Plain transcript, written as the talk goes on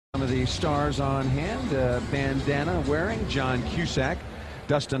the stars on hand. Bandana wearing John Cusack.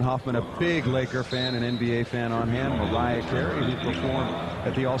 Dustin Hoffman, a big Laker fan, an NBA fan on hand. Mariah Carey, who performed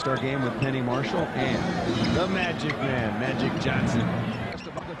at the All-Star game with Penny Marshall. And the Magic Man, Magic Johnson. Just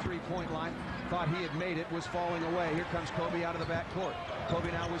above the three-point line. Thought he had made it, was falling away. Here comes Kobe out of the backcourt.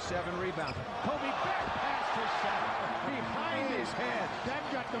 Kobe now with 7 rebounds. Kobe back past his shot. Behind his head. That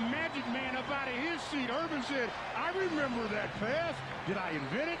got the Magic Man up out of his seat. Urban said, I remember that pass. Did I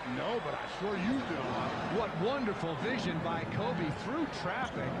invent it? No, but I sure used it a lot. What wonderful vision by Kobe through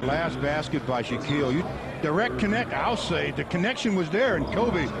traffic. Last basket by Shaquille. Direct connect, I'll say. The connection was there, and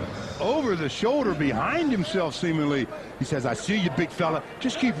Kobe over the shoulder behind himself seemingly. He says, I see you, big fella.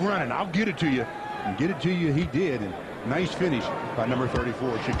 Just keep running. I'll get it to you. And get it to you, he did. And nice finish by number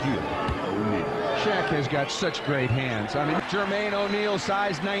 34, Shaquille O'Neal. Shaq has got such great hands. I mean, Jermaine O'Neal,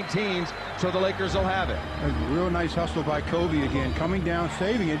 size 19s, so the Lakers will have it. A real nice hustle by Kobe again, coming down,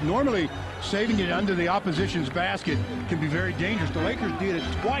 saving it. Normally, saving it under the opposition's basket can be very dangerous. The Lakers did it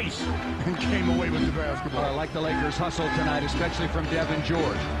twice and came away with the basketball. I like the Lakers' hustle tonight, especially from Devin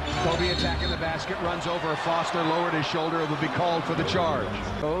George. Kobe attacking the basket, runs over Foster, lowered his shoulder. It will be called for the charge.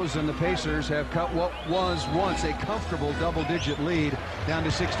 Those and the Pacers have cut what was once a comfortable double-digit lead down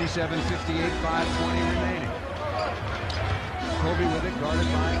to 67-58, 5:20 remaining. Kobe with it, guarded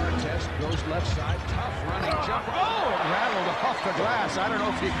by Artest, goes left side, tough running jumper. Oh, it rattled off the glass. I don't know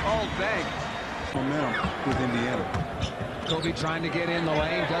if he called bank. Momentum with Indiana. Kobe trying to get in the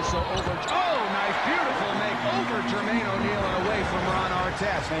lane, does so over. Oh, nice, beautiful make over Jermaine O'Neal and away from Ron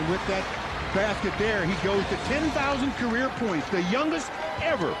Artest. And with that basket there, he goes to 10,000 career points, the youngest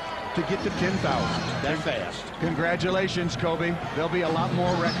ever to get to 10,000. That fast. Congratulations, Kobe. There'll be a lot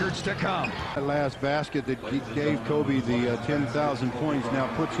more records to come. That last basket that gave Kobe the 10,000 points now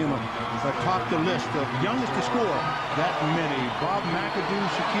puts him atop the list of youngest to score that many. Bob McAdoo,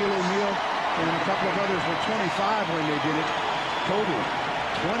 Shaquille O'Neal, and a couple of others were 25 when they did it. Kobe,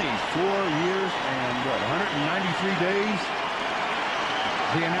 24 years and what, 193 days?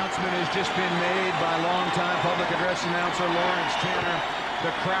 The announcement has just been made by longtime public address announcer Lawrence Tanner. The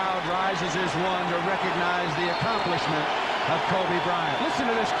crowd rises as one to recognize the accomplishment of Kobe Bryant. Listen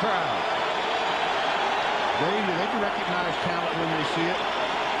to this crowd. They can recognize talent when they see it.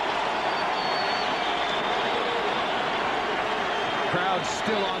 Crowd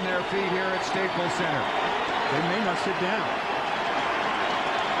still on their feet here at Staples Center. They may not sit down.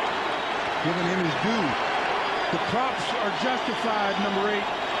 Giving him his due. The props are justified, number 8.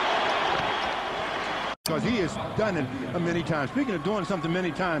 Because he has done it many times. Speaking of doing something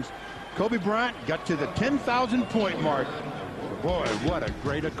many times, Kobe Bryant got to the 10,000 point mark. Boy, what a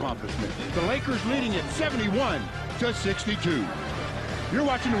great accomplishment. The Lakers leading at 71-62. You're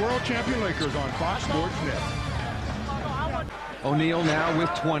watching the world champion Lakers on Fox Sports Net. O'Neal now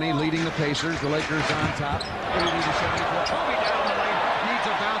with 20, leading the Pacers. The Lakers on top, 80-74. Kobe down the lane, needs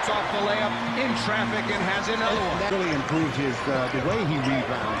a bounce off the layup, in traffic, and has another one. That really improved his the way he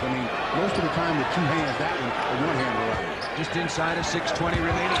rebounds. I mean, most of the time with 2 hands, that one, a one-hander right. Just inside of 6:20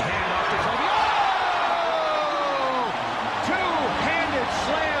 remaining, hand off to Kobe. Oh! Two-handed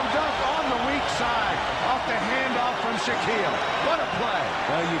slam dunk on the weak side, off the handoff from Shaquille. What a play!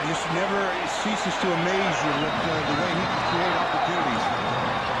 Well, you just never ceases to amaze you with the way he can create opportunities.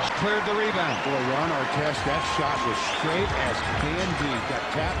 Cleared the rebound. Boy, Ron Artest, that shot was straight as can be. Got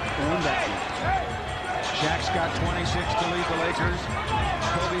tapped on that one. Shaq's got 26 to lead the Lakers.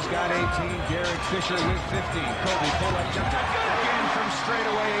 Kobe's got 18. Derek Fisher with 15. Kobe pull-up jump again from straight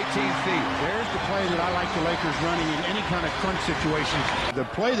away 18 feet. There's the play that I like the Lakers running in any kind of crunch situation. The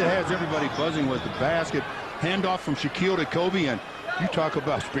play that has everybody buzzing was the basket. Handoff from Shaquille to Kobe, and you talk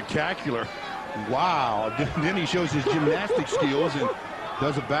about spectacular. Wow. Then he shows his gymnastic skills and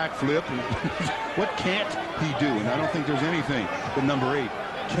does a backflip. What can't he do? And I don't think there's anything that number 8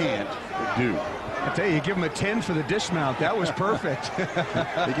 can't do. I tell you, give him a 10 for the dismount. That was perfect.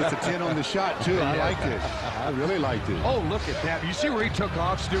 He gets a 10 on the shot, too. I liked it. I really liked it. Oh, look at that. You see where he took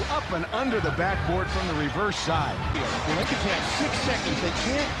off, Stu? Up and under the backboard from the reverse side. The Lakers had 6 seconds.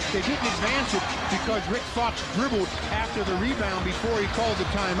 They didn't advance it because Rick Fox dribbled after the rebound before he called the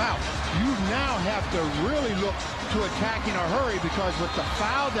timeout. You now have to really look to attack in a hurry because with the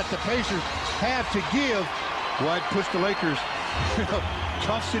foul that the Pacers have to give, well, it puts the Lakers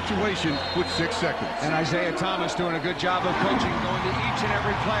tough situation with 6 seconds. And Isaiah Thomas doing a good job of coaching, going to each and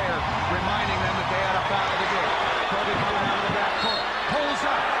every player, reminding them that they had a foul to give. Kobe coming out of the backcourt, pulls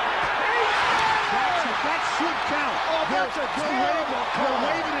up. That should count. Oh, that's a terrible call. They're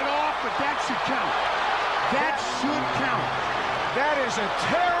waving it off, but that should count. That should count. That is a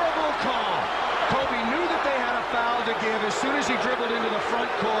terrible call. Kobe knew that they had a foul to give as soon as he dribbled into the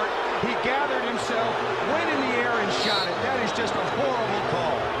front court. He gathered himself, went in the air, and shot it. That is just a horrible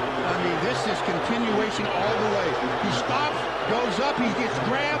call. I mean, this is continuation all the way. He stops, goes up, he gets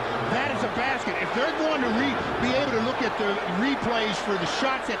grabbed. That is a basket. If they're going to be able to look at the replays for the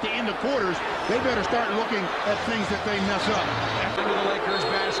shots at the end of quarters, they better start looking at things that they mess up. Into the Lakers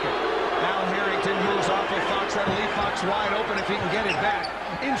basket. Al Harrington moves off of Fox. That'll leave Fox wide open if he can get it back.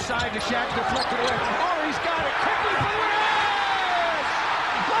 Inside to Shaq, deflected away. Oh, he's got it. Quickly for the win!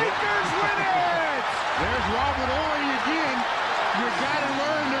 Lakers win it! There's Robert Horry again. You've got to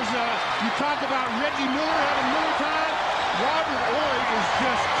learn. You talk about Reggie Miller having Miller time. Robert Horry is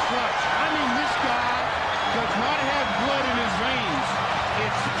just